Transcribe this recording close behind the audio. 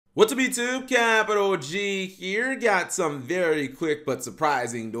What's up YouTube? Capital G here. Got some very quick but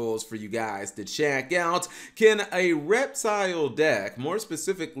surprising duels for you guys to check out. Can a reptile deck, more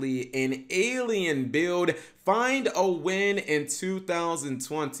specifically an alien build, find a win in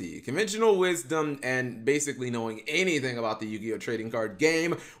 2020? Conventional wisdom and basically knowing anything about the Yu-Gi-Oh! Trading card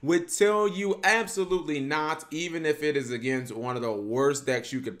game would tell you absolutely not, even if it is against one of the worst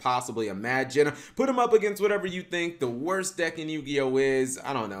decks you could possibly imagine. Put them up against whatever you think the worst deck in Yu-Gi-Oh! Is.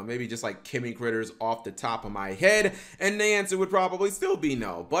 I don't know, maybe just like Kimmy Critters off the top of my head, and the answer would probably still be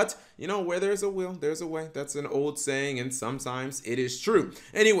no. But, you know, where there's a will, there's a way. That's an old saying, and sometimes it is true.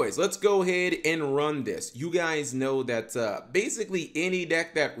 Anyways, let's go ahead and run this. You guys know that basically any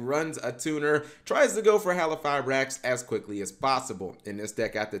deck that runs a tuner tries to go for Halifabrax as quickly as possible. In this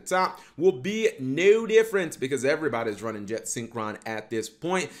deck at the top will be no different because everybody's running Jet Synchron at this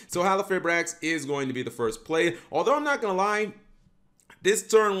point. So Halifabrax is going to be the first play. Although I'm not going to lie, this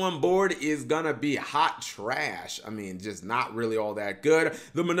turn one board is gonna be hot trash. I mean, just not really all that good.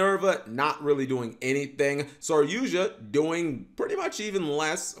 The Minerva not really doing anything. Saryuja doing pretty much even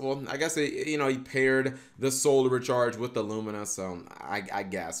less. Well, I guess he paired the Solar Recharge with the Lumina, so I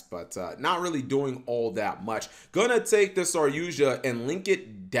guess, but not really doing all that much. Gonna take the Saryuja and link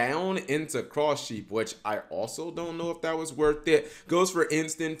it down into Cross Sheep, which I also don't know if that was worth it. Goes for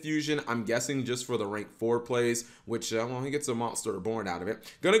instant fusion. I'm guessing just for the rank 4 plays, which well, he gets a Monster Reborn out of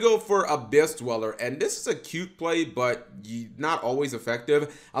it. Gonna go for Abyss Dweller, and this is a cute play, but not always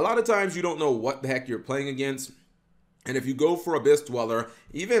effective. A lot of times you don't know what the heck you're playing against. And if you go for Abyss Dweller,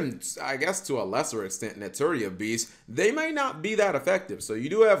 even, I guess to a lesser extent, Naturia Beast, they may not be that effective. So you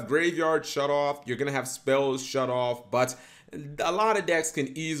do have Graveyard shut off, you're gonna have spells shut off, but a lot of decks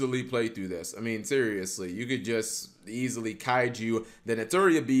can easily play through this. I mean, seriously, you could just easily Kaiju the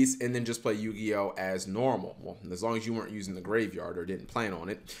Naturia Beast and then just play Yu-Gi-Oh! As normal. Well, as long as you weren't using the Graveyard or didn't plan on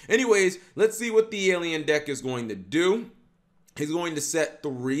it. Anyways, let's see what the alien deck is going to do. He's going to set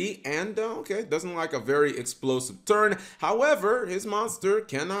 3, and okay, doesn't like a very explosive turn. However, his monster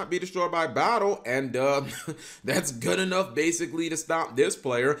cannot be destroyed by battle, and that's good enough basically to stop this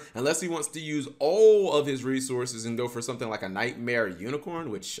player, unless he wants to use all of his resources and go for something like a Nightmare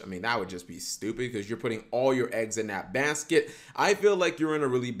Unicorn, which, I mean, that would just be stupid because you're putting all your eggs in that basket. I feel like you're in a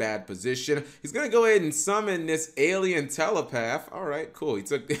really bad position. He's going to go ahead and summon this Alien Telepath. All right, cool. He's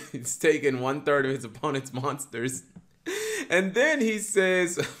taken 1/3 of his opponent's monsters. And then he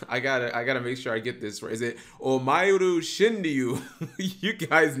says, I gotta make sure I get this right. Is it Omae Shinde? You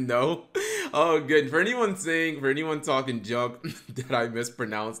guys know. Oh, good. For anyone talking junk that I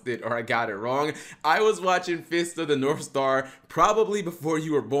mispronounced it or I got it wrong, I was watching Fist of the North Star probably before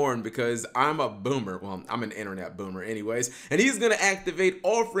you were born because I'm a boomer. Well, I'm an internet boomer anyways. And he's gonna activate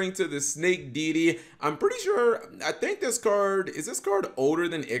Offering to the Snake Deity. I'm pretty sure, I think is this card older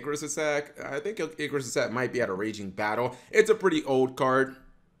than Icarus Attack? I think Icarus Attack might be at a Raging Battle. It's a pretty old card.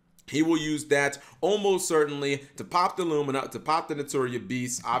 He will use that almost certainly to pop the Lumina, to pop the Naturia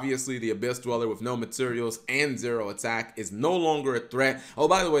Beast. Obviously, the Abyss Dweller with no materials and 0 attack is no longer a threat. Oh,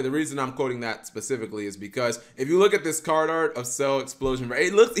 by the way, the reason I'm quoting that specifically is because if you look at this card art of Cell Explosion,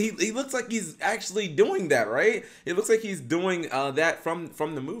 right, he looks like he's actually doing that, right? It looks like he's doing that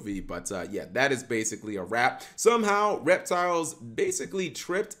from the movie. But yeah, that is basically a wrap. Somehow, Reptiles basically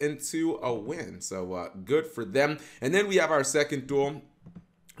tripped into a win. So good for them. And then we have our second duel,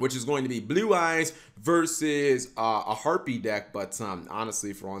 which is going to be Blue Eyes versus a Harpy deck. But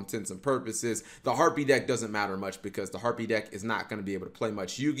honestly, for all intents and purposes, the Harpy deck doesn't matter much because the Harpy deck is not going to be able to play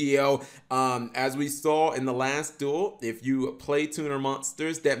much Yu-Gi-Oh! As we saw in the last duel, if you play tuner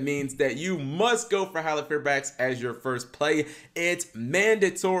monsters, that means that you must go for Halifabrax as your first play. It's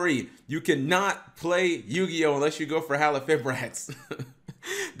mandatory. You cannot play Yu-Gi-Oh! Unless you go for Halifabrax.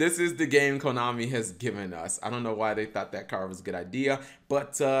 This is the game Konami has given us. I don't know why they thought that card was a good idea,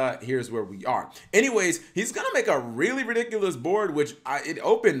 but here's where we are. Anyways, he's gonna make a really ridiculous board, which it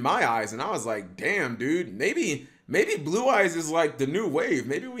opened my eyes, and I was like, damn, dude, maybe Blue Eyes is like the new wave.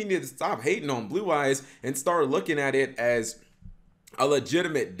 Maybe we need to stop hating on Blue Eyes and start looking at it as a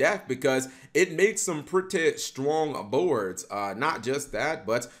legitimate deck because it makes some pretty strong boards. Not just that,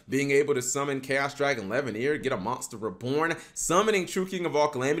 but being able to summon Chaos Dragon Levineer, get a Monster Reborn, summoning True King of All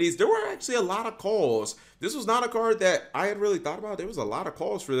Calamities. There were actually a lot of calls. This was not a card that I had really thought about. There was a lot of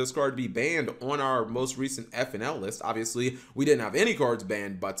calls for this card to be banned on our most recent FNL list. Obviously, we didn't have any cards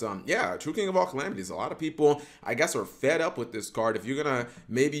banned, but yeah, True King of All Calamities. A lot of people, I guess, are fed up with this card. If you're gonna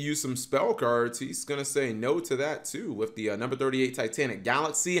maybe use some spell cards, he's gonna say no to that too with the number 38 Titanic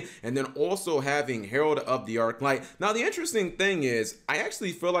Galaxy, and then also having Herald of the Arclight. Now, the interesting thing is, I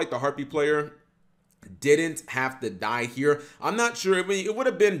actually feel like the Harpy player didn't have to die here. I'm not sure. I mean, it would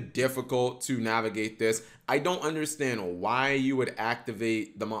have been difficult to navigate this. I don't understand why you would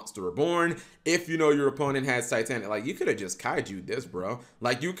activate the Monster Reborn if you know your opponent has Titanic. Like, you could have just kaiju'd this, bro.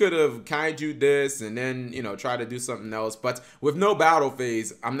 Like, you could have kaiju'd this and then, you know, try to do something else. But with no battle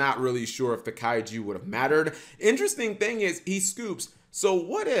phase, I'm not really sure if the kaiju would have mattered. Interesting thing is he scoops. So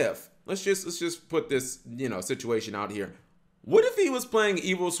what if, let's just put this, you know, situation out here. What if he was playing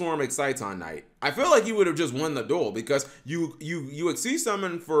Evil Swarm Exciton Knight? I feel like he would have just won the duel because you Xyz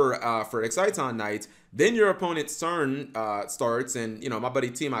summon for Exciton Knight, then your opponent's turn starts, and you know my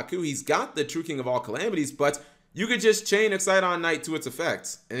buddy Timaku, he's got the True King of All Calamities, but you could just chain Exciton Knight to its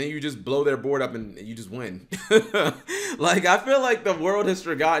effects, and then you just blow their board up and you just win. Like, I feel like the world has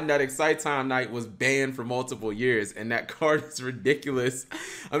forgotten that Exciton Knight was banned for multiple years, and that card is ridiculous.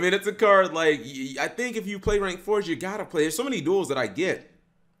 I mean, it's a card, like, I think if you play rank 4s, you gotta play. There's so many duels that I get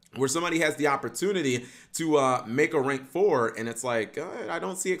where somebody has the opportunity to make a rank 4, and it's like, I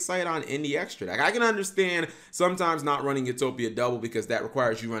don't see Exciton in the extra deck. I can understand sometimes not running Utopia Double because that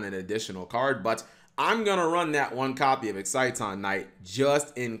requires you run an additional card, but I'm going to run that one copy of Exciton Knight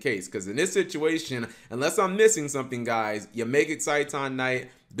just in case. Because in this situation, unless I'm missing something, guys, you make Exciton Knight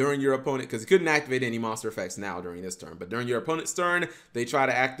during your opponent, because he couldn't activate any monster effects now during this turn. But during your opponent's turn, they try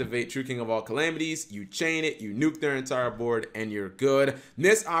to activate True King of All Calamities. You chain it, you nuke their entire board, and you're good.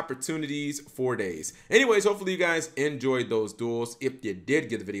 Miss opportunities 4 days. Anyways, hopefully you guys enjoyed those duels. If you did,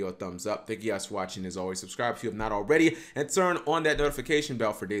 give the video a thumbs up. Thank you guys for watching. As always, subscribe if you have not already, and turn on that notification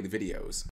bell for daily videos.